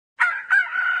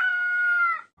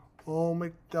Old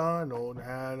MacDonald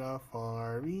had a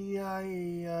farm,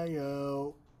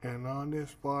 E-I-E-I-O. And on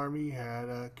this farm he had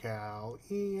a cow,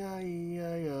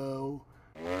 E-I-E-I-O.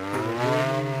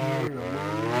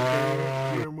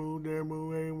 Here moo, there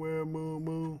moo, anywhere moo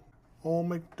moo. Old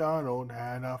MacDonald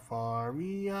had a farm,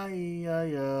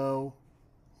 E-I-E-I-O.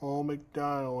 Old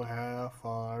MacDonald had a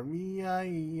farm,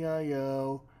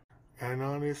 E-I-E-I-O. And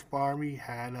on his farm he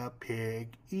had a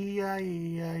pig,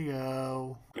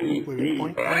 E-I-E-I-O. With an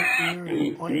oink oink here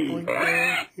and oink oink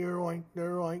there, here oink,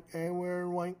 there oink, everywhere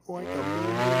oink oink, a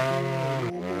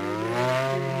moo moo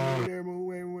here, there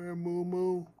moo, everywhere moo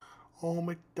moo. Old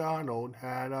MacDonald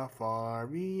had a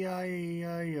farm,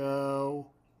 E-I-E-I-O.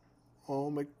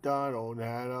 Old MacDonald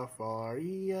had a farm,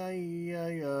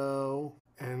 E-I-E-I-O.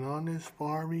 And on his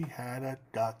farm he had a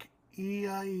duck,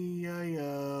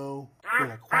 E-I-E-I-O.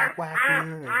 With a quack quack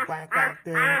here and a quack quack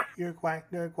there, here quack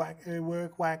there quack everywhere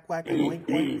quack quack and oink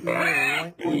oink here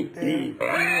and oink oink there, here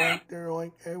oink there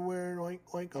oink everywhere oink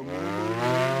oink a moo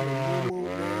moo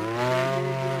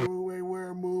there, moo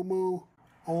everywhere moo moo.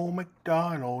 Old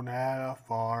MacDonald had a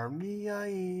farm,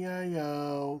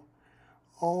 E-I-E-I-O.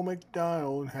 Old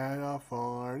MacDonald had a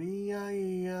farm,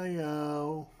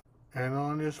 E-I-E-I-O. And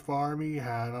on his farm he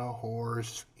had a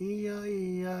horse,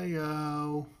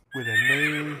 E-I-E-I-O. With a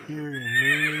neigh here and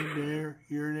neigh there,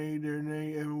 here neigh there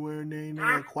neigh, everywhere neigh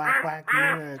neigh, a quack quack here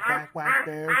and a quack quack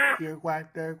there, here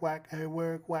quack there quack,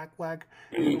 everywhere quack quack,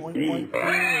 and oink oink here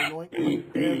and oink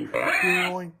oink there, here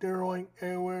oink there oink,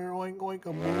 everywhere oink oink,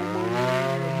 a moo moo here,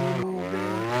 a moo moo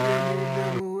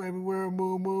there moo, everywhere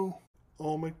moo moo.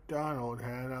 Old MacDonald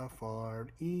had a farm,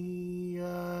 E-I-E-I-O.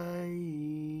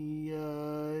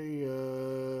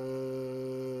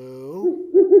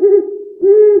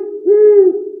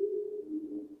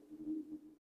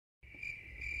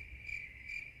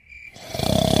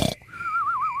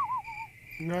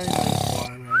 Nice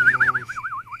farm animal.